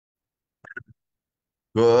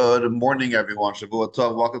Good morning, everyone. Shavua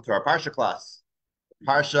Tov. Welcome to our Parsha class.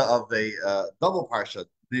 Parsha of a double Parsha,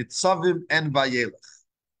 Nitzavim and Vayelech.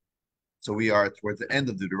 So we are towards the end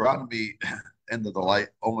of Deuteronomy, end of the life,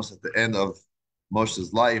 almost at the end of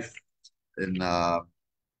Moshe's life. In the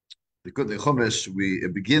Good Chumash,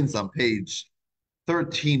 it begins on page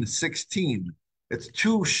 1316. It's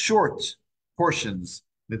two short portions.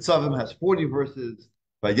 Nitzavim has 40 verses.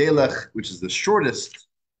 Vayelech, which is the shortest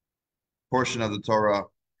portion of the Torah,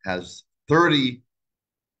 has 30.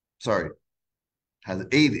 Sorry, has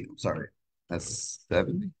 80. I'm sorry, has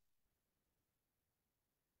 70.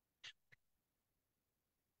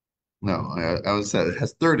 No, I was said it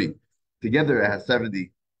has 30. Together, it has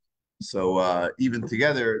 70. So even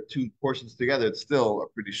together, two portions together, it's still a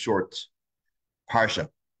pretty short parsha.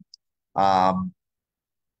 Um,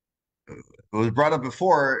 it was brought up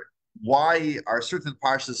before. Why are certain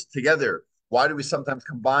parshas together? Why do we sometimes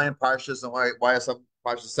combine parshas, and why are some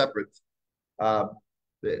parshas separate? Um,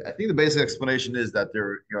 I think the basic explanation is that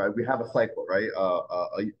we have a cycle, right?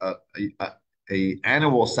 A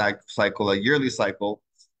annual cycle, a yearly cycle,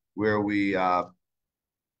 where we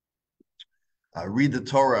read the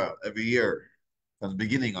Torah every year from the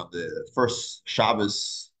beginning on the first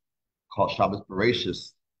Shabbos, called Shabbos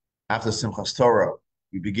Bereshis. After Simchas Torah,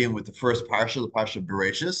 we begin with the first Parsha, the Parsha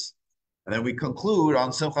Bereshis, and then we conclude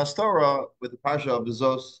on Simchas Torah with the Parsha of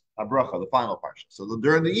Bezos Habracha, the final Parsha. So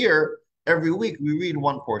during the year, every week we read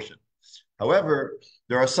one portion. However,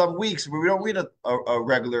 there are some weeks where we don't read a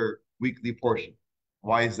regular weekly portion.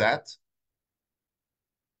 Why is that?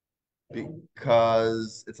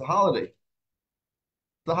 Because it's a holiday.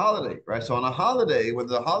 It's a holiday, right? So on a holiday, when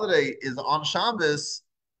the holiday is on Shabbos,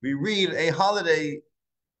 we read a holiday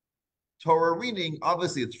Torah reading.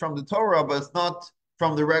 Obviously, it's from the Torah, but it's not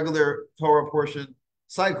from the regular Torah portion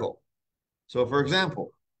cycle. So, for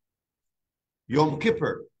example, Yom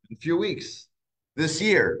Kippur in a few weeks this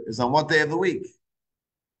year is on what day of the week?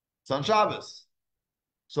 It's on Shabbos.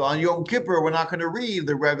 So on Yom Kippur, we're not going to read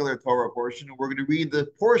the regular Torah portion. We're going to read the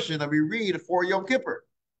portion that we read for Yom Kippur.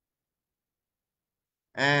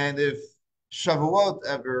 And if Shavuot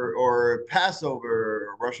ever, or Passover,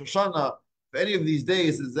 or Rosh Hashanah, if any of these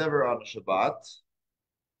days is ever on Shabbat,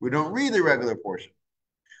 we don't read the regular portion.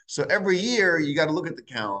 So every year you got to look at the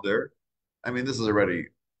calendar. I mean, this is already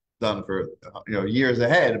done for years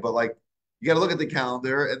ahead, but like you got to look at the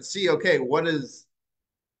calendar and see, okay, what does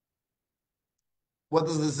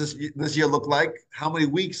this year look like? How many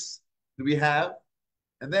weeks do we have?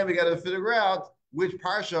 And then we got to figure out which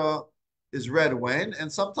parsha is read when.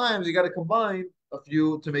 And sometimes you got to combine a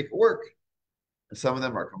few to make it work. And some of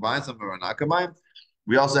them are combined, some of them are not combined.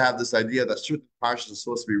 We also have this idea that certain parshas are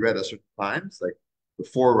supposed to be read at certain times. Like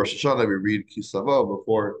before Rosh Hashanah, we read Kisavo.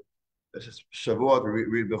 Before Shavuot, we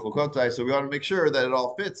read Bechukotai. So we want to make sure that it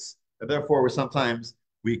all fits. And therefore, sometimes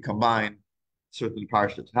we combine certain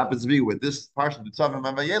parshas. It happens to be with this parsha,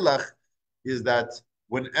 Nitzavim-Vayelech, is that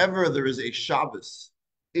whenever there is a Shabbos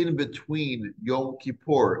in between Yom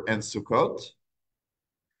Kippur and Sukkot,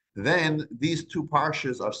 then these two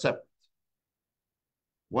parshas are separate.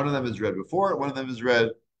 One of them is read before, one of them is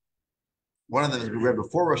read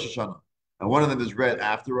before Rosh Hashanah, and one of them is read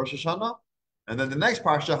after Rosh Hashanah. And then the next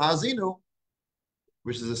parsha, Hazinu,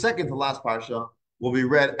 which is the second to last parsha, will be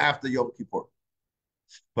read after Yom Kippur.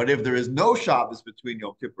 But if there is no Shabbos between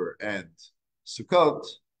Yom Kippur and Sukkot,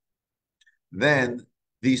 then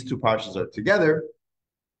these two parshas are together,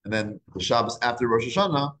 and then the Shabbos after Rosh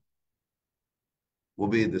Hashanah will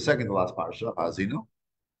be the second to last parsha, Hazinu,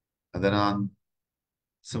 and then on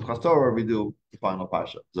Simchas Torah we do the final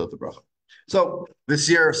parsha, Zot Bracha. So this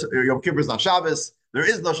year Yom Kippur is not Shabbos. There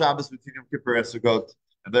is no Shabbos between Yom Kippur and Sukkot,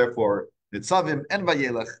 and therefore Nitzavim and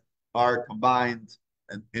Vayelech are combined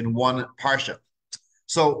in one parsha.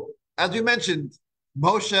 So as we mentioned,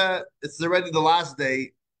 Moshe, it's already the last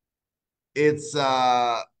day. It's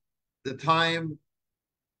the time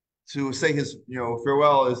to say his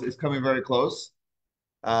farewell is coming very close.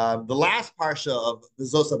 The last parsha of the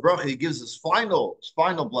Zos HaBracha, he gives his final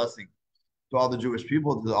blessing to all the Jewish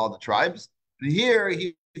people, to all the tribes. And here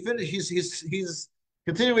he finished. He's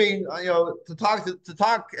continuing, to talk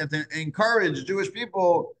and to encourage Jewish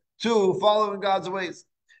people to follow in God's ways.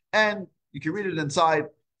 And you can read it inside.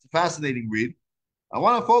 It's a fascinating read. I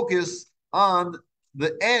want to focus on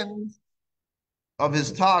the end of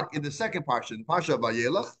his talk in the second parsha, in Parsha of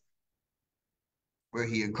Vayelech, where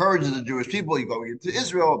he encourages the Jewish people, you go into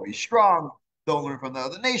Israel, be strong, don't learn from the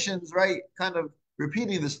other nations, right? Kind of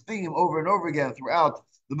repeating this theme over and over again throughout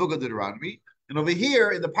the book of Deuteronomy. And over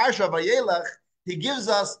here in the Parsha of Vayelech, he gives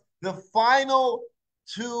us the final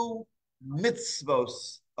two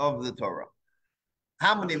mitzvos of the Torah.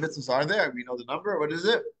 How many mitzvahs are there? We know the number. What is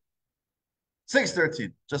it?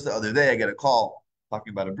 613. Just the other day, I get a call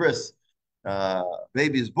talking about a bris.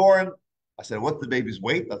 Baby is born. I said, what's the baby's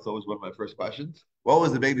weight? That's always one of my first questions. What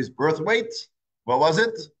was the baby's birth weight? What was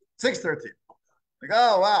it? 613. Like,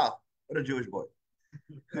 oh, wow. What a Jewish boy.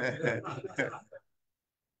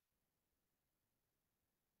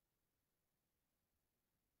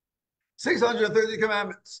 630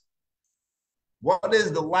 commandments. What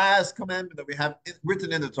is the last commandment that we have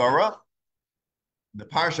written in the Torah? The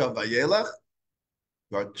Parsha of Vayelech.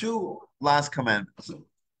 There are two last commandments.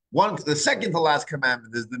 One, the second to last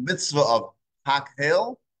commandment is the mitzvah of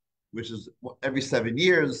Hakhel, which is every 7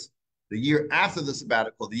 years, the year after the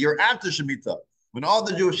sabbatical, the year after Shemitah, when all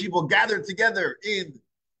the Jewish people gathered together in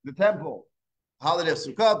the temple, holiday of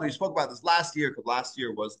Sukkot. We spoke about this last year because last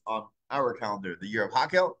year was on our calendar, the year of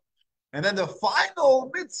Hakhel. And then the final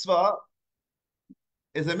mitzvah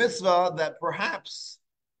is a mitzvah that perhaps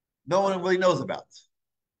no one really knows about.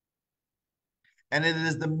 And it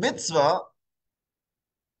is the mitzvah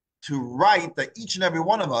to write that each and every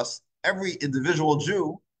one of us, every individual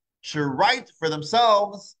Jew, should write for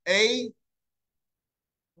themselves a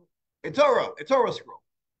Torah scroll.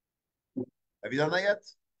 Have you done that yet?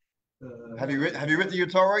 Have you written your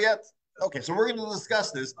Torah yet? Okay, so we're going to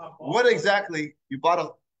discuss this. What exactly you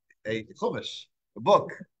bought a chumash, a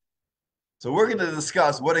book. So we're going to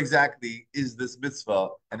discuss what exactly is this mitzvah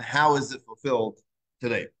and how is it fulfilled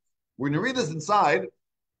today. We're going to read this inside.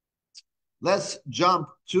 Let's jump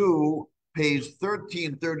to page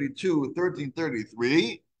 1332,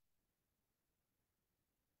 1333.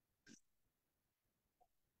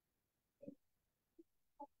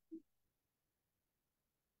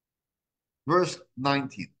 Verse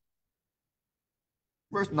 19.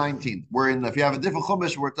 Verse 19. We're in, if you have a different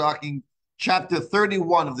chumash, we're talking chapter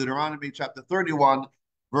 31 of Deuteronomy, chapter 31,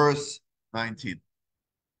 verse 19.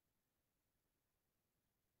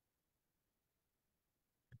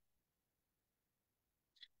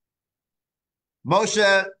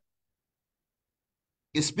 Moshe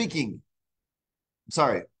is speaking.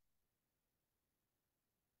 Sorry.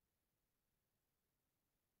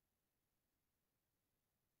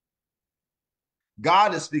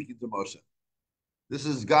 God is speaking to Moshe. This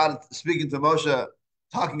is God speaking to Moshe,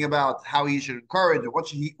 talking about how he should encourage and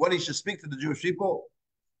what he should speak to the Jewish people,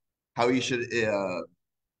 how he should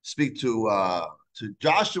speak to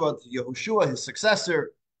Joshua, to Yehoshua, his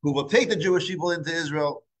successor, who will take the Jewish people into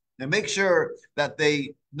Israel and make sure that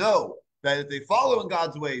they know that if they follow in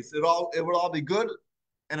God's ways, it will all be good.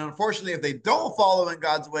 And unfortunately, if they don't follow in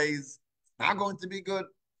God's ways, it's not going to be good.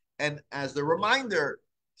 And as the reminder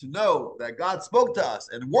to know that God spoke to us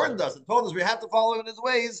and warned us and told us we have to follow in his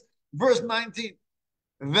ways, verse 19,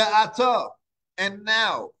 Ve'ata, and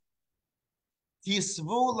now,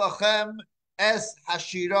 Tisvu lachem es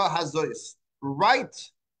hashira hazois.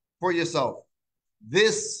 Write for yourself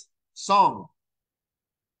this song.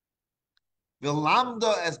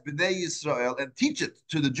 V'lamda es b'nei Yisrael, and teach it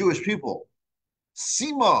to the Jewish people.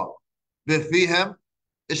 Sima b'fihem,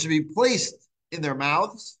 it should be placed in their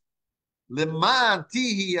mouths. Leman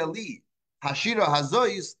tihi ali hashira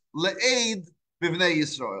hazois le'ed b'nei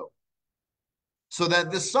Yisrael. So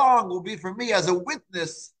that this song will be for me as a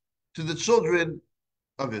witness to the children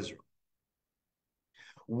of Israel.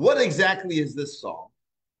 What exactly is this song?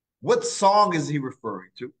 What song is he referring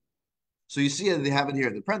to? So you see they have it here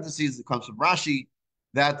in the parentheses. It comes from Rashi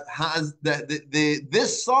that has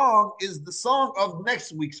this song is the song of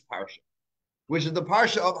next week's Parsha, which is the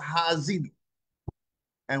Parsha of Ha'azinu.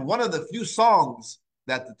 And one of the few songs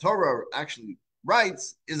that the Torah actually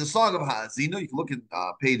writes is a song of Ha'azinu. You can look at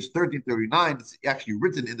page 1339. It's actually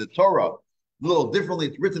written in the Torah a little differently.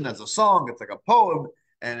 It's written as a song. It's like a poem,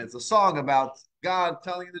 and it's a song about God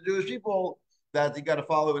telling the Jewish people that you got to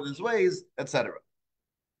follow in his ways, etc.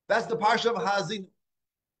 That's the Parsha of Ha'azinu.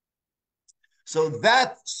 So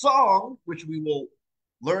that song, which we will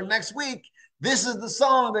learn next week, this is the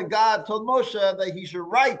song that God told Moshe that he should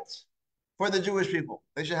write for the Jewish people.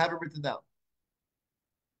 They should have it written down.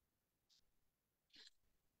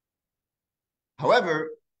 However,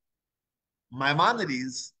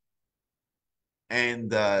 Maimonides,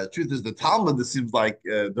 and truth is the Talmud, it seems like,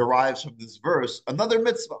 derives from this verse, another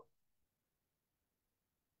mitzvah.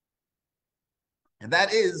 And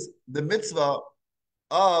that is the mitzvah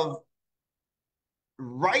of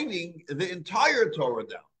writing the entire Torah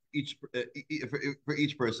down for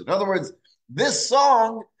each person. In other words, this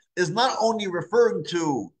song is not only referring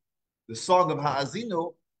to the song of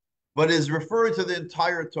Ha'azinu, but is referring to the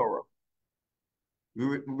entire Torah.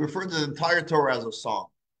 We refer to the entire Torah as a song.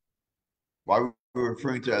 Why are we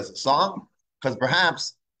referring to it as a song? Because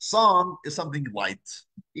perhaps Song is something light,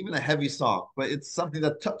 even a heavy song, but it's something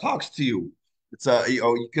that talks to you. It's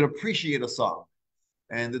you can appreciate a song,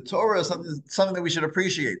 and the Torah is something that we should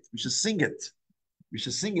appreciate. We should sing it. We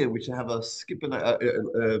should sing it. We should have a skip and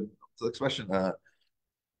expression.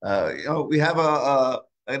 We have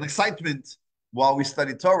an excitement while we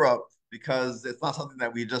study Torah because it's not something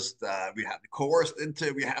that we just we have coerced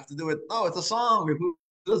into. We have to do it. No, it's a song. Who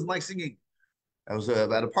doesn't like singing? I was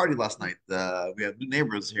at a party last night. We have new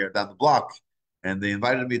neighbors here down the block, and they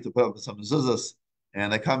invited me to put up some mezuzahs.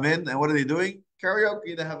 And I come in, and what are they doing?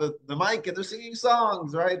 Karaoke. They have the mic, and they're singing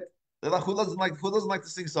songs, right? They're like, who doesn't like to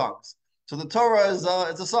sing songs? So the Torah is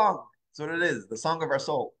it's a song. That's what it is, the song of our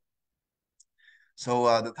soul. So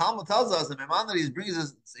the Talmud tells us, and Maimonides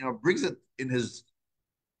brings it in his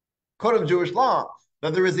code of Jewish law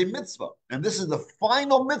that there is a mitzvah, and this is the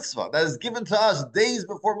final mitzvah that is given to us days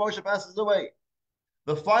before Moshe passes away.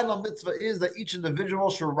 The final mitzvah is that each individual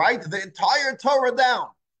should write the entire Torah down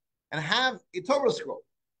and have a Torah scroll.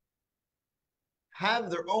 Have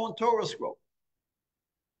their own Torah scroll.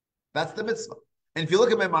 That's the mitzvah. And if you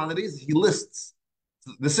look at Maimonides, he lists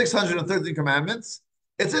the 613 commandments.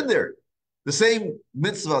 It's in there. The same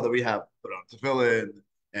mitzvah that we have, put on tefillin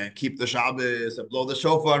and keep the Shabbos and blow the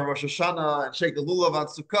shofar on Rosh Hashanah and shake the lulav on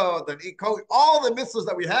Sukkot and eat kosher. All the mitzvahs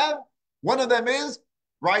that we have, one of them is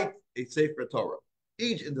write a Sefer Torah.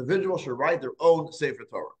 Each individual should write their own Sefer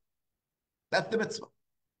Torah. That's the mitzvah.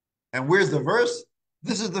 And where's the verse?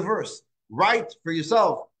 This is the verse. Write for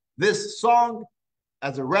yourself this song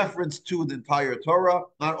as a reference to the entire Torah,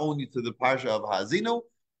 not only to the Parsha of Ha'azinu.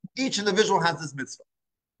 Each individual has this mitzvah.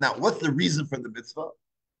 Now, what's the reason for the mitzvah?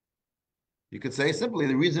 You could say simply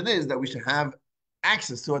the reason is that we should have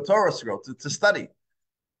access to a Torah scroll to study.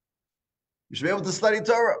 You should be able to study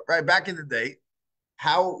Torah, right? Back in the day,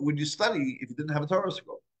 how would you study if you didn't have a Torah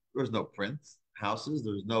scroll? There was no print houses,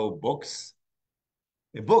 there was no books.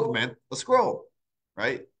 A book meant a scroll,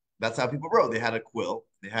 right? That's how people wrote. They had a quill,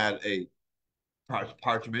 they had a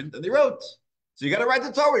parchment, and they wrote. So you got to write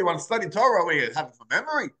the Torah. You want to study Torah, where you have it from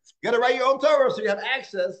memory. You got to write your own Torah so you have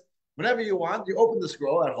access whenever you want. You open the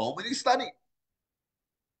scroll at home and you study.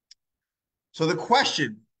 So the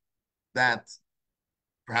question that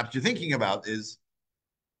perhaps you're thinking about is,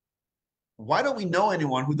 why don't we know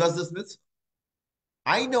anyone who does this mitzvah?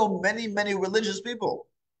 I know many, many religious people.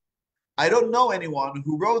 I don't know anyone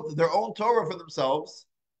who wrote their own Torah for themselves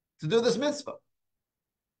to do this mitzvah.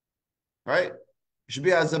 Right? It should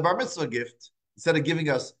be as a bar mitzvah gift. Instead of giving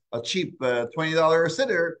us a cheap $20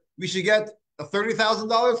 sitter, we should get a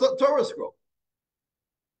 $30,000 Torah scroll.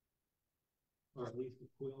 Or at least a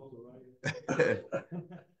quill to write it.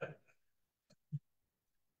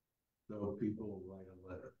 So people will write a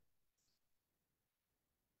letter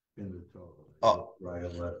in the Torah. Oh, write a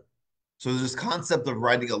letter. So there's this concept of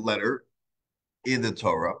writing a letter in the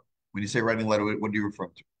Torah. When you say writing a letter, what do you refer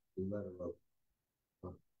to? The letter of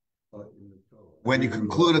in the Torah. When you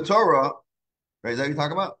conclude a Torah, right? Is that what you're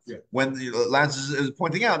talking about? Yeah. When Lance is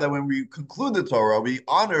pointing out that when we conclude the Torah, we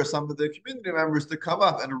honor some of the community members to come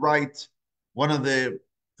up and write one of the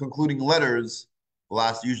concluding letters,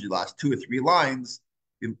 usually last 2 or 3 lines.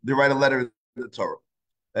 They write a letter in the Torah.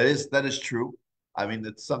 That is true. I mean,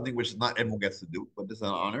 it's something which not everyone gets to do, but it's an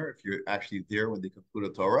honor if you're actually there when they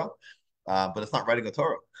conclude a Torah. But it's not writing a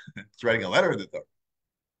Torah; it's writing a letter in the Torah.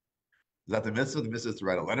 Is that the mitzvah? The mitzvah is to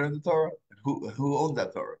write a letter in the Torah. And who owns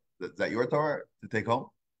that Torah? Is that your Torah to take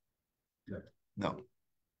home? Yeah. No.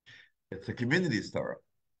 It's the community's Torah.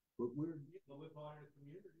 But we're part of the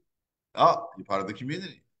community. Oh, you're part of the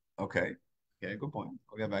community. Okay. Okay, good point.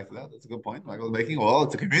 I'll get back to that. That's a good point. Michael's making, well,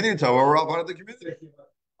 it's a community Torah. We're all part of the community.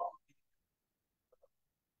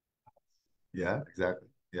 Yeah, exactly.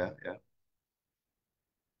 Yeah, yeah.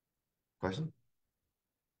 Question?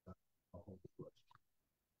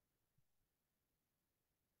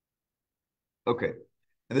 Okay.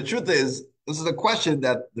 And the truth is, this is a question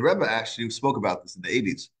that the Rebbe actually spoke about this in the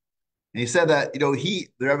 80s. And he said that,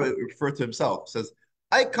 the Rebbe referred to himself, says,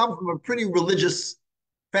 I come from a pretty religious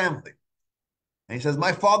family. And he says,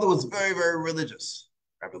 my father was very, very religious.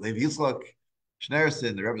 Rabbi Levi Yitzchak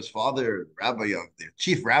Schneerson, the Rebbe's father, the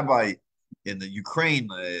chief rabbi in the Ukraine,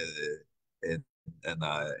 in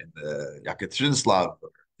Yekaterinslav,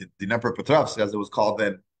 in Dnepropetrovsk, as it was called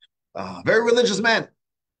then. Very religious man.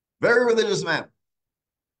 Very religious man.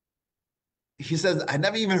 He says, I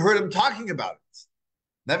never even heard him talking about it.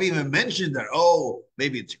 Never even mentioned that,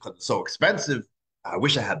 maybe it's because it's so expensive. I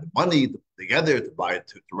wish I had the money to put together to buy it,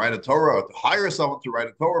 to write a Torah, or to hire someone to write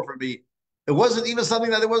a Torah for me. It wasn't even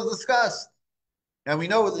something that it was discussed. And we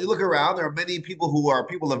know, you look around, there are many people who are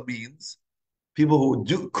people of means, people who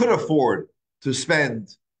could afford to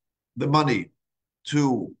spend the money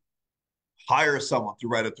to hire someone to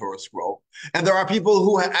write a Torah scroll, and there are people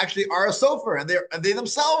who actually are a sofer, and they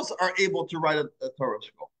themselves are able to write a Torah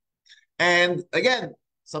scroll. And again,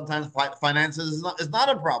 sometimes finances is not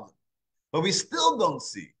a problem, but we still don't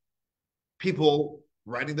see people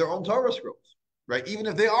writing their own Torah scrolls, right? Even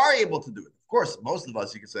if they are able to do it. Of course, most of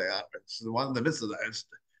us, you can say, it's the one in the midst of that. It's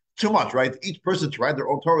too much, right? Each person to write their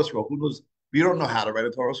own Torah scroll. Who knows? We don't know how to write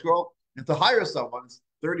a Torah scroll. And to hire someone, it's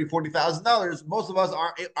 $30,000, $40,000. Most of us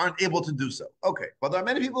aren't able to do so. Okay, but there are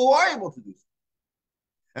many people who are able to do so.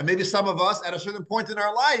 And maybe some of us at a certain point in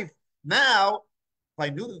our life, now, if I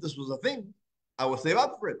knew that this was a thing, I would save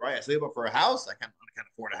up for it, right? I save up for a house. I can't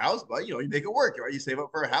afford a house, but you make it work, right? You save up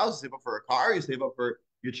for a house, you save up for a car, you save up for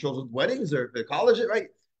your children's weddings or for college, right?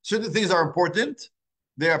 Certain things are important.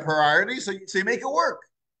 They are priorities, so you make it work.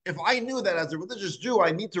 If I knew that as a religious Jew,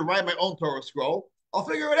 I need to write my own Torah scroll, I'll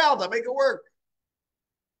figure it out. I'll make it work.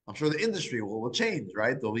 I'm sure the industry will change,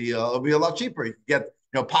 right? It'll be a lot cheaper. You can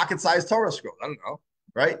get pocket-sized Torah scrolls. I don't know,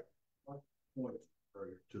 right? Point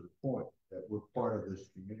to the point that we're part of this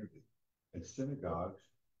community. And synagogues,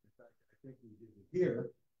 in fact, I think we did it here,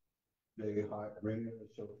 they bring in a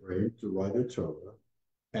sofer to write a Torah,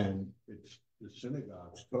 and it's the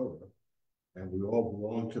synagogue's Torah, and we all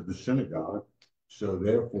belong to the synagogue, so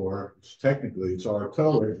therefore, it's our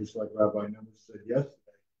Torah, just like Rabbi Nemes said yesterday,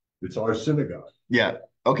 it's our synagogue. Yeah.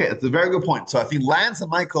 Okay, that's a very good point. So I think Lance and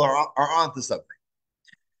Michael are onto something.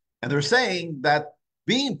 And they're saying that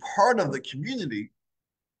being part of the community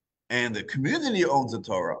and the community owns the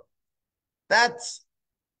Torah, that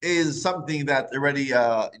is something that already,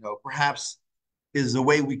 perhaps is the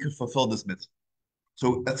way we could fulfill this mitzvah.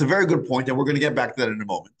 So that's a very good point, and we're going to get back to that in a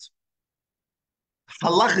moment.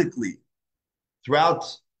 Halachically, throughout,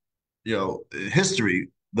 history,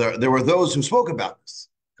 there were those who spoke about this.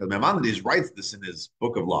 Because Maimonides writes this in his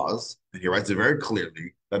book of laws, and he writes it very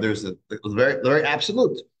clearly that there's a very, very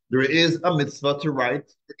absolute. There is a mitzvah to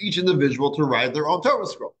write, for each individual to write their own Torah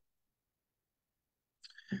scroll.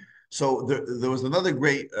 So there was another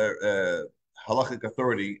great halachic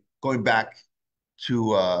authority going back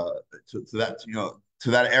to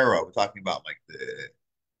that era. We're talking about like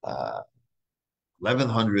the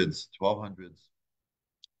 1100s, 1200s.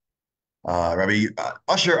 Rabbi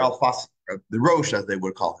Usher Al-Fasi, the Rosh, as they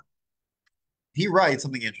would call him, he writes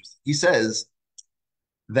something interesting. He says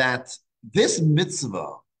that this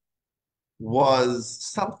mitzvah was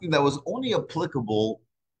something that was only applicable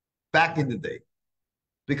back in the day,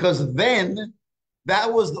 because then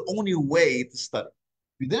that was the only way to study.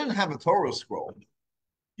 If you didn't have a Torah scroll,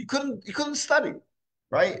 you couldn't study,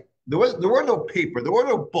 right? There were no paper, there were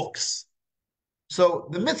no books. So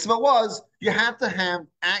the mitzvah was you have to have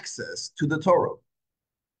access to the Torah.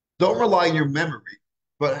 Don't rely on your memory,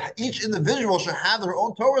 but each individual should have their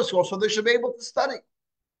own Torah scroll so they should be able to study.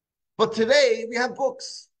 But today we have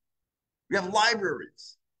books, we have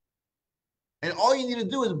libraries, and all you need to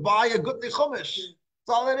do is buy a good chumash. That's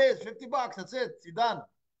all it is, $50. That's it. You're done.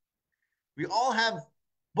 We all have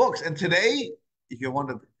books, and today, if you want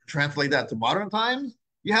to translate that to modern times,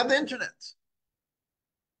 you have the internet.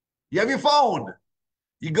 You have your phone.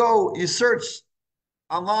 You go, you search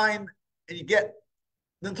online, and you get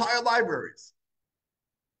the entire libraries.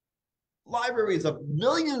 Libraries of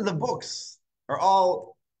millions of books are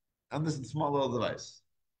all on this small little device.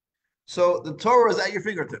 So the Torah is at your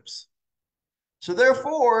fingertips. So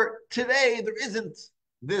therefore, today there isn't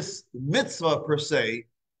this mitzvah per se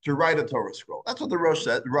to write a Torah scroll. That's what the Rosh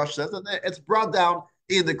says, and it's brought down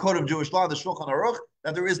in the Code of Jewish Law, the Shulchan Aruch,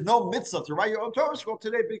 that there is no mitzvah to write your own Torah scroll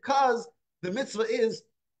today, because the mitzvah is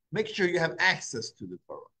make sure you have access to the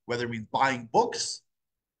Torah, whether it means buying books,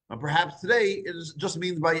 and perhaps today it just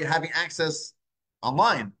means by having access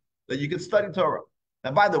online that you can study Torah.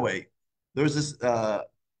 And by the way, there's this, the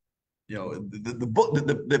book,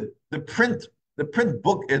 the print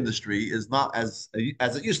book industry is not as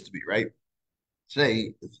it used to be, right?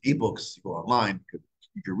 Today, it's ebooks. You go online,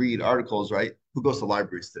 you can read articles, right? Who goes to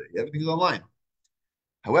libraries today? Everything's online.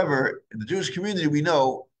 However, in the Jewish community, we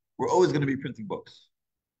know we're always going to be printing books.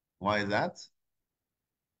 Why is that?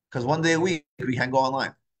 Because one day a week we can go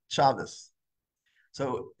online. Shabbos.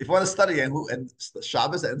 So if you want to study, and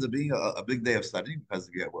Shabbos ends up being a big day of studying, because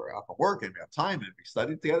we're out from work and we have time and we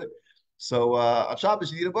study together. So on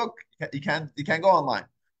Shabbos you need a book. You can't go online.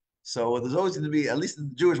 So there's always going to be, at least in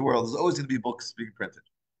the Jewish world, there's always going to be books being printed.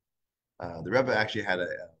 The Rebbe actually had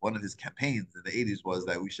one of his campaigns in the 80s was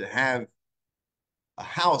that we should have a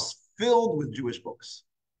house filled with Jewish books,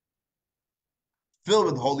 filled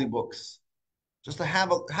with holy books, just to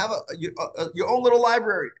have your own little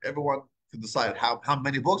library. Everyone to decide how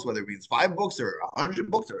many books, whether it means 5 books or 100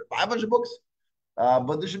 books or 500 books.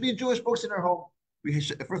 But there should be Jewish books in our home.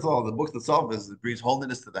 First of all, the book itself it brings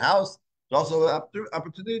holiness to the house. It's also an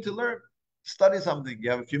opportunity to learn, study something.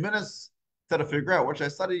 You have a few minutes instead of figure out what should I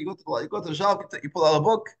study. You go to the shelf, you pull out a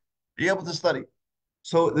book, you're able to study.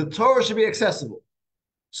 So the Torah should be accessible.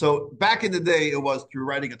 So back in the day, it was through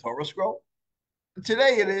writing a Torah scroll. And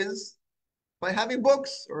today it is by having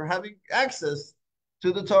books or having access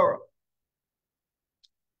to the Torah.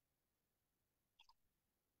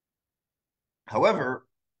 However,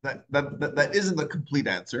 that isn't the complete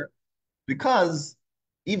answer because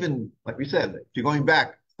even like we said, if you're going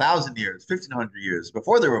back 1,000 years, 1,500 years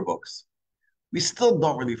before there were books, we still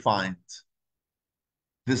don't really find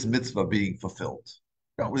this mitzvah being fulfilled.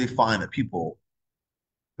 We don't really find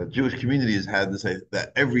that Jewish communities had to say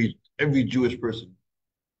that every Jewish person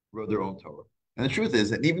wrote their own Torah. And the truth is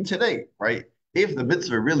that even today, right, if the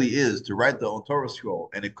mitzvah really is to write the own Torah scroll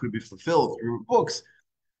and it could be fulfilled through books,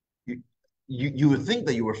 you would think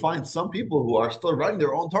that you would find some people who are still writing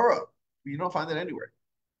their own Torah. You don't find that anywhere.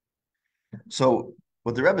 So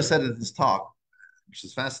what the Rebbe said in his talk, which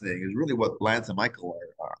is fascinating, is really what Lance and Michael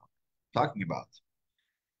are talking about,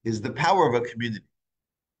 is the power of a community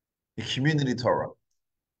Torah.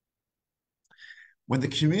 When the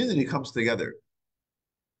community comes together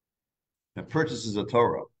and purchases a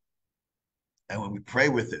Torah, and when we pray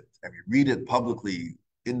with it and we read it publicly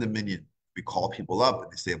in the minyan, we call people up and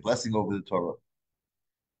they say a blessing over the Torah.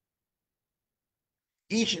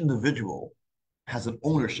 Each individual has an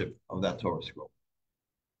ownership of that Torah scroll.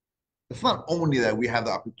 It's not only that we have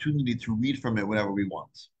the opportunity to read from it whenever we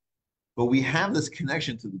want, but we have this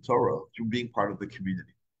connection to the Torah through being part of the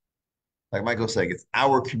community. Like Michael was saying, it's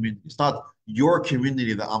our community. It's not your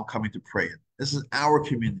community that I'm coming to pray in. This is our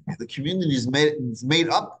community. The community is made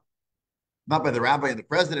up not by the rabbi and the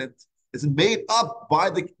president. It's made up by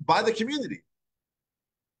the community.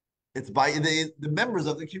 It's by the members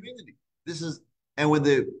of the community. And when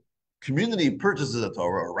the community purchases a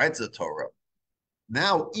Torah or writes a Torah,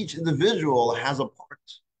 now each individual has a part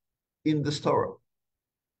in this Torah.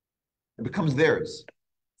 It becomes theirs.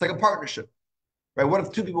 It's like a partnership, right? What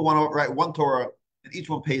if two people want to write one Torah and each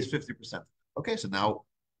one pays 50%? Okay, so now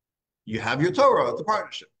you have your Torah. It's a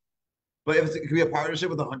partnership. But if it could be a partnership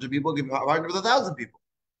with 100 people, it could be a partnership with 1,000 people.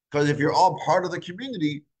 Because if you're all part of the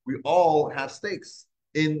community, we all have stakes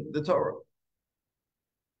in the Torah.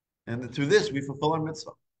 And through this, we fulfill our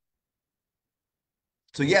mitzvah.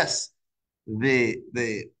 So yes, the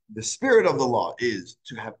spirit of the law is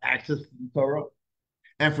to have access to the Torah.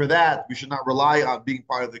 And for that, we should not rely on being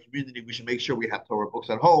part of the community. We should make sure we have Torah books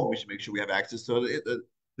at home. We should make sure we have access to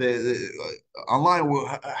the online.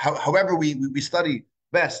 However we study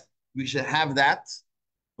best, we should have that.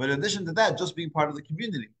 But in addition to that, just being part of the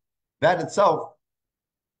community, that itself,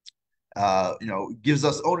 gives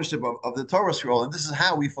us ownership of the Torah scroll. And this is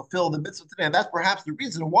how we fulfill the mitzvah today. And that's perhaps the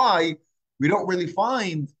reason why we don't really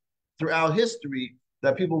find throughout history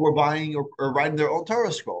that people were buying or writing their own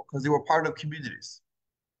Torah scroll because they were part of communities.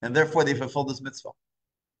 And therefore they fulfilled this mitzvah,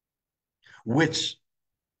 which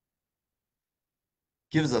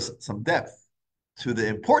gives us some depth to the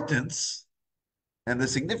importance and the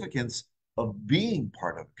significance of being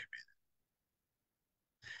part of a community.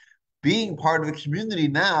 Being part of a community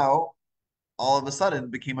now, all of a sudden,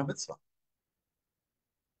 became a mitzvah.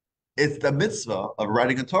 It's the mitzvah of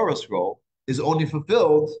writing a Torah scroll is only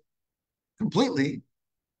fulfilled completely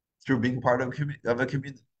through being part of a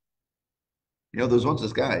community. There was once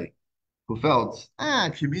this guy who felt,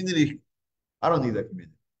 community, I don't need that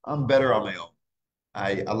community. I'm better on my own.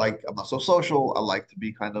 I'm not so social. I like to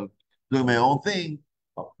be kind of doing my own thing.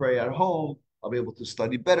 I'll pray at home. I'll be able to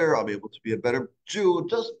study better. I'll be able to be a better Jew.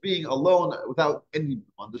 Just being alone without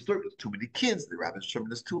anyone disturbed. Too many kids. The rabbi's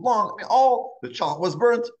sermon is too long. All the chocolate was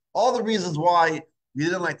burnt. All the reasons why we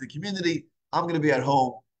didn't like the community. I'm going to be at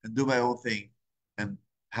home and do my own thing and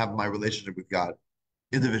have my relationship with God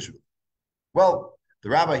individually. Well, the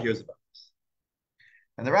rabbi hears about this.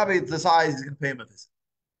 And the rabbi decides he's going to pay him a visit.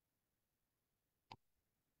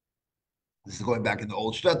 This is going back in the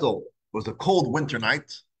old shtetl. It was a cold winter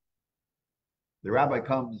night. The rabbi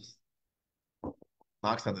comes,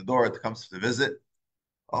 knocks on the door, comes to visit.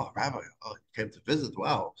 Oh, rabbi, you came to visit.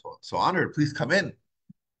 Wow, so honored. Please come in.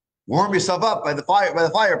 Warm yourself up by the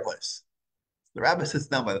fireplace. The rabbi sits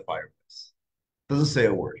down by the fireplace. Doesn't say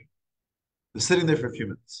a word. They're sitting there for a few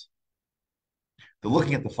minutes. They're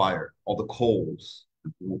looking at the fire, all the coals,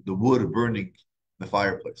 the wood burning in the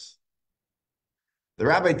fireplace. The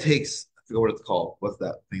rabbi takes, I forget what it's called. What's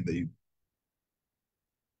that thing that you,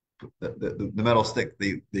 the metal stick,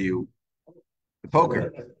 the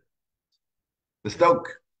poker. the stoke,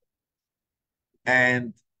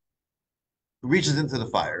 and reaches into the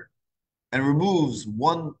fire and removes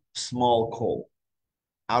one small coal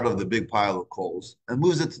out of the big pile of coals and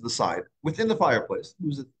moves it to the side within the fireplace,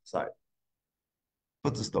 moves it to the side,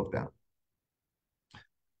 puts the stoke down.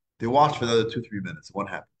 They watch for another 2, 3 minutes. What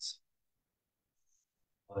happens?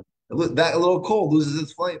 That little coal loses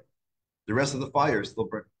its flame. The rest of the fire is still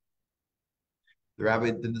burning. The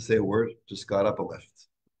rabbi didn't say a word, just got up and left.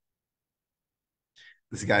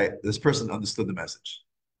 This person understood the message.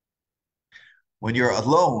 When you're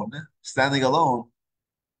alone, standing alone,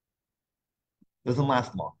 doesn't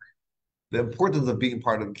last long. The importance of being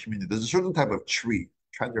part of a community. There's a certain type of tree.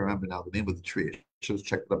 I'm trying to remember now the name of the tree. I should have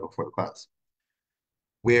checked it up before the class.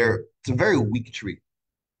 Where it's a very weak tree.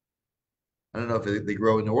 I don't know if they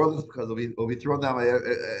grow in New Orleans because it'll be thrown down by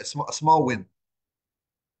a small wind.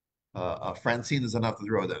 Francine is enough to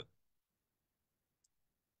throw down.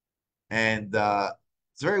 And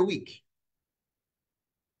it's very weak.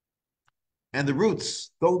 And the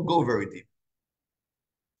roots don't go very deep.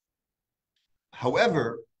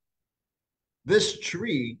 However, this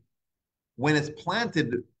tree, when it's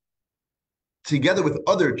planted together with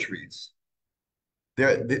other trees,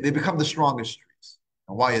 they become the strongest trees.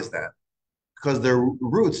 And why is that? Because their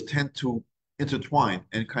roots tend to intertwine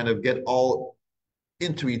and kind of get all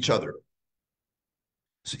into each other.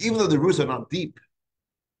 So even though the roots are not deep,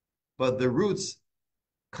 but the roots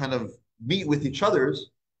kind of meet with each other's,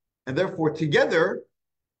 and therefore together,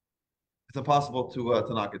 it's impossible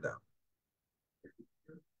to knock it down.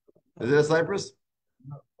 Is it a cypress?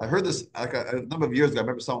 I heard this like a number of years ago. I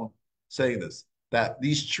remember someone saying this, that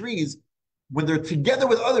these trees, when they're together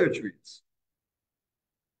with other trees,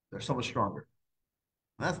 they're so much stronger.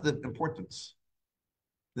 And that's the importance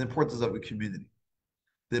of a community,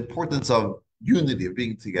 the importance of unity, of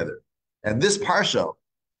being together. And this Parsha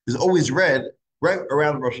is always read right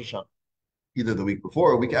around Rosh Hashanah, either the week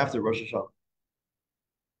before or a week after Rosh Hashanah.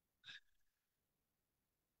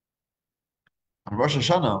 On Rosh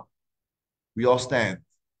Hashanah, we all stand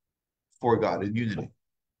for God in unity.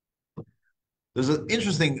 There's an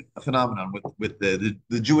interesting phenomenon with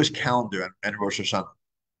the Jewish calendar and Rosh Hashanah.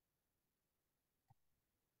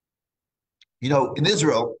 You know, in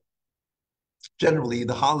Israel, generally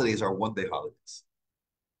the holidays are one-day holidays.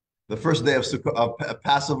 The first day of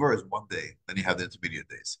Passover is one day. Then you have the intermediate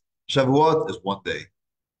days. Shavuot is one day.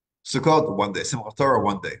 Sukkot, one day. Simchat Torah,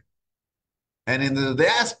 one day. And in the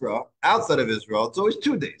diaspora, outside of Israel, it's always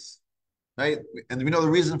 2 days, right? And we know the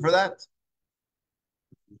reason for that.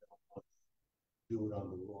 Do it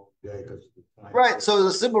on the wrong day because the time. Right. So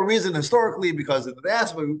the simple reason historically, because in the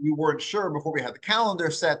diaspora, we weren't sure before we had the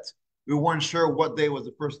calendar set. We weren't sure what day was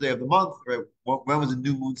the first day of the month, right? When was the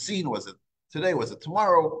new moon seen? Was it today? Was it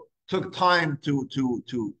tomorrow? Took time to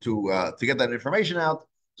get that information out.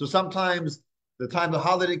 So sometimes the time the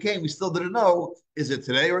holiday came, we still didn't know, is it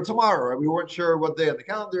today or tomorrow? Right? We weren't sure what day on the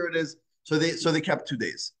calendar it is. So they kept 2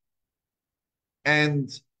 days. And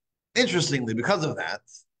interestingly, because of that,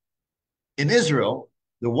 in Israel,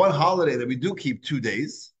 the one holiday that we do keep 2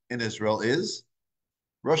 days in Israel is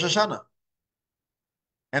Rosh Hashanah.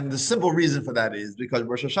 And the simple reason for that is because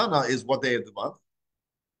Rosh Hashanah is what day of the month?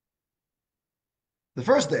 The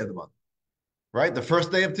first day of the month, right? The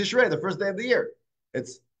first day of Tishrei, the first day of the year.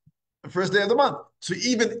 It's the first day of the month. So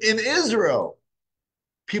even in Israel,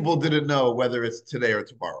 people didn't know whether it's today or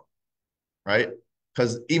tomorrow, right?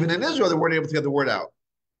 Because even in Israel, they weren't able to get the word out.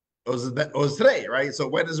 It was today, right? So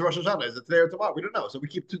when is Rosh Hashanah? Is it today or tomorrow? We don't know. So we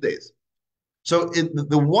keep 2 days. So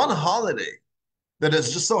the one holiday that it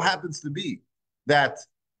just so happens to be that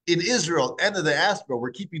in Israel and the diaspora we're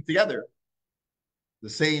keeping together the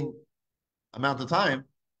same amount of time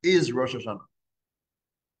is Rosh Hashanah,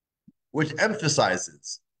 which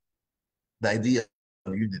emphasizes the idea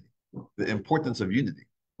of unity, the importance of unity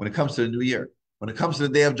when it comes to the new year, when it comes to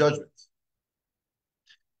the day of judgment.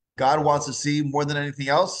 God wants to see more than anything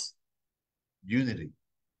else unity.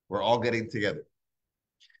 We're all getting together.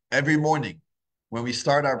 Every morning, when we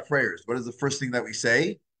start our prayers, what is the first thing that we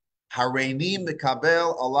say? Hareini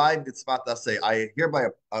mikabel alai mitzvat aseh. I hereby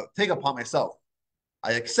take upon myself,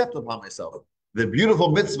 I accept upon myself the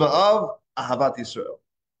beautiful mitzvah of Ahavat Yisrael.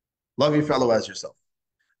 Love your fellow as yourself.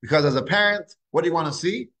 Because as a parent, what do you want to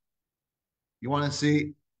see? You want to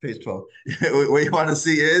see, page 12, what you want to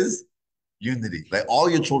see is unity. Like all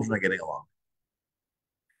your children are getting along.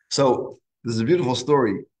 So there's a beautiful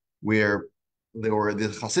story where there were the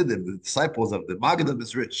Hasidim, the disciples of the Maggid of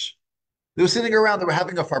Mizrich. They were sitting around, they were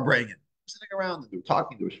having a farbrengen. Sitting around, they were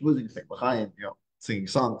talking, they were schmoozing, saying L'chaim, singing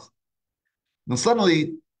songs. And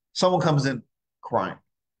suddenly, someone comes in crying.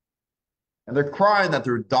 And they're crying that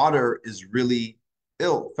their daughter is really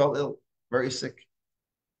ill, fell ill, very sick.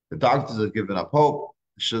 The doctors have given up hope.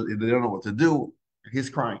 They don't know what to do. He's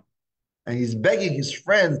crying. And he's begging his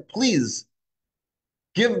friends, please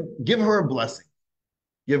give her a blessing.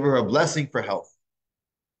 Give her a blessing for health.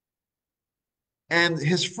 And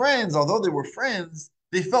his friends, although they were friends,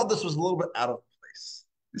 they felt this was a little bit out of place.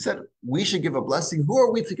 They said, we should give a blessing. Who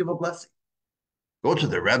are we to give a blessing? Go to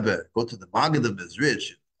the Rebbe, go to the Magadim is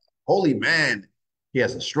rich, holy man. He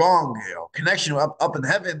has a strong connection up in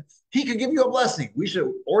heaven. He can give you a blessing. We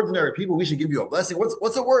should, ordinary people, we should give you a blessing.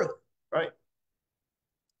 What's it worth? Right?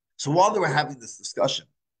 So while they were having this discussion,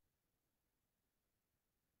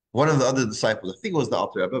 one of the other disciples, I think it was the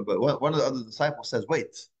Alter Rebbe, but one of the other disciples says,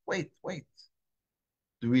 wait.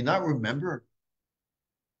 Do we not remember?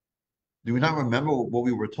 Do we not remember what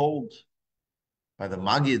we were told by the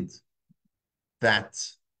Magid that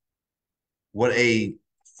what a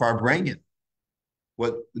Farbrengen,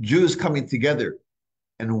 what Jews coming together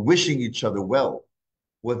and wishing each other well,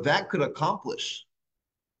 what that could accomplish?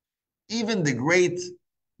 Even the great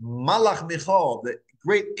Malach Michal, the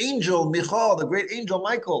great angel Michal, the great angel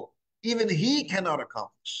Michael, even he cannot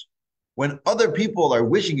accomplish. When other people are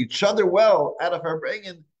wishing each other well out of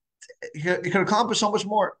Farbrengen, it can accomplish so much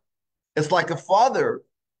more. It's like a father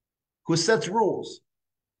who sets rules.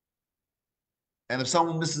 And if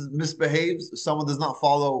someone misbehaves, if someone does not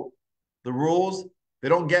follow the rules, they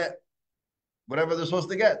don't get whatever they're supposed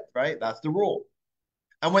to get, right? That's the rule.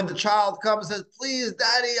 And when the child comes and says, please,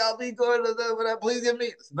 daddy, I'll be good, please give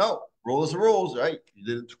me. No, rule is the rules, right? You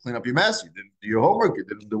didn't clean up your mess, you didn't do your homework, you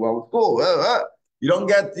didn't do well with school. You don't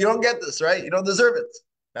get this, right? You don't deserve it.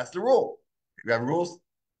 That's the rule. You have rules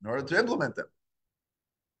in order to implement them.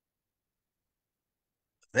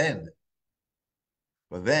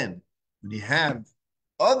 But then when you have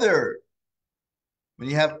other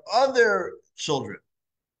children,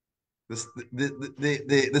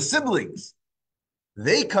 the siblings,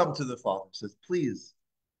 they come to the father and says, please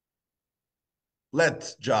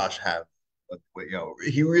let Josh have,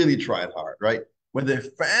 he really tried hard, right? When the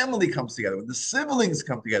family comes together, when the siblings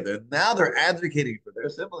come together, now they're advocating for their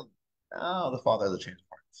siblings. Now the father has a change of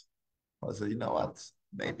heart. I said, you know what?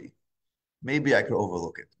 Maybe I could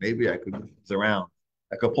overlook it. Maybe I could move things around.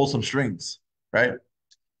 I could pull some strings, right?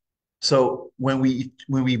 So when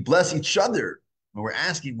we bless each other, when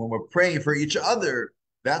we're praying for each other,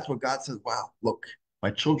 that's what God says. Wow, look,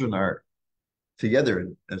 my children are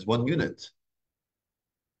together as one unit.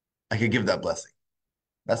 I can give that blessing.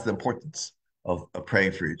 That's the importance of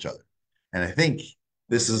praying for each other. And I think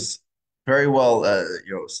this is very well,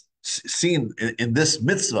 seen in this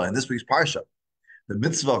mitzvah, in this week's parsha, the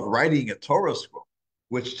mitzvah of writing a Torah scroll,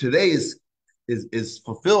 which today is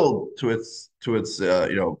fulfilled to its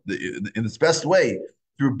in its best way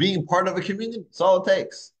through being part of a community. That's all it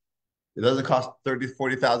takes. It doesn't cost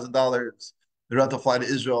 $40,000. They don't have to fly to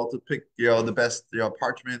Israel to pick the best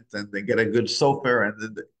parchment and then get a good sofer, and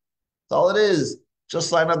then that's all it is. Just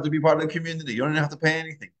sign up to be part of the community. You don't even have to pay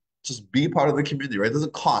anything. Just be part of the community, right? It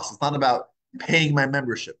doesn't cost. It's not about paying my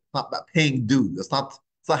membership. It's not about paying dues. It's not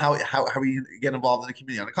how we get involved in the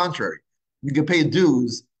community. On the contrary, you can pay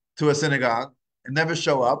dues to a synagogue and never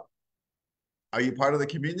show up. Are you part of the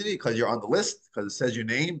community because you're on the list, because it says your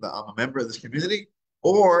name, that I'm a member of this community?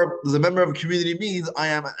 Or does a member of a community means I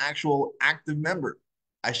am an actual active member?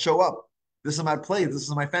 I show up. This is my place. This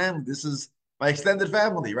is my family. This is my extended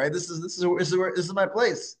family, right? This is my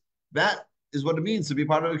place. That is what it means to be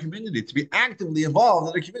part of a community, to be actively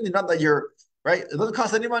involved in a community. Not that you're right. It doesn't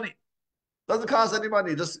cost any money. It doesn't cost any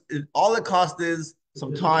money. All it costs is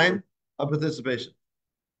some time of participation.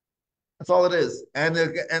 That's all it is. And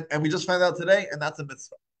we just found out today, and that's a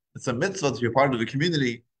mitzvah. It's a mitzvah to be a part of the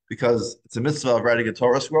community because it's a mitzvah of writing a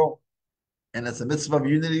Torah scroll, and it's a mitzvah of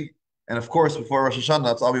unity. And of course, before Rosh Hashanah,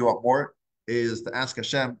 that's all we want more, is to ask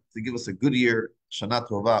Hashem to give us a good year, Shana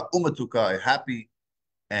Tova, Umatuka, a happy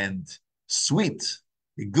and sweet,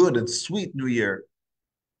 a good and sweet new year.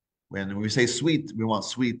 When we say sweet, we want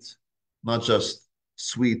sweet, not just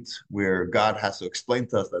sweet where God has to explain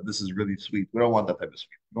to us that this is really sweet. We don't want that type of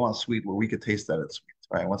sweet. We want sweet where we could taste that it's sweet.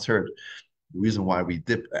 Right? I once heard the reason why we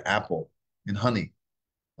dip an apple in honey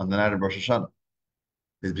on the night of Rosh Hashanah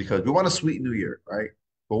is because we want a sweet new year, right?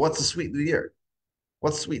 But what's a sweet new year?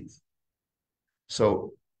 What's sweet?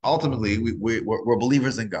 So ultimately, we're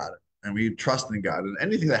believers in God and we trust in God. And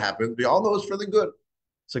anything that happens, we all know is for the good.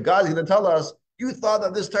 So God's going to tell us, you thought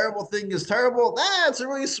that this terrible thing is terrible. It's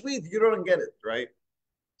really sweet. You don't get it, right?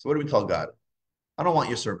 So what do we tell God? I don't want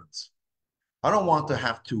your servants. I don't want to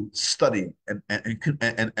have to study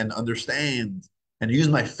and understand and use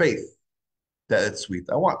my faith that it's sweet.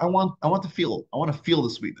 I want to feel the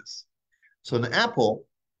sweetness. So an apple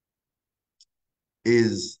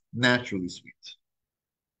is naturally sweet.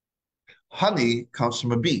 Honey comes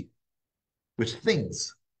from a bee, which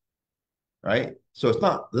stings, right? So it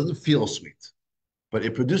doesn't feel sweet, but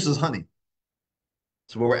it produces honey.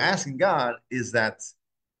 So what we're asking God is that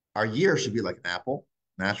our year should be like an apple,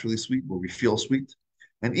 naturally sweet, where we feel sweet.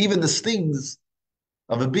 And even the stings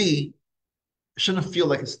of a bee shouldn't feel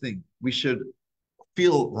like a sting. We should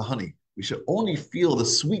feel the honey. We should only feel the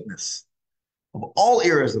sweetness of all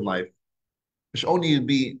areas in life. It should only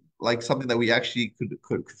be like something that we actually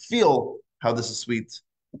could feel how this is sweet.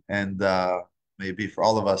 And maybe for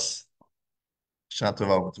all of us, Shana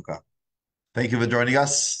Tova Matuka. Thank you for joining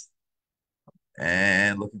us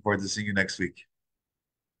and looking forward to seeing you next week.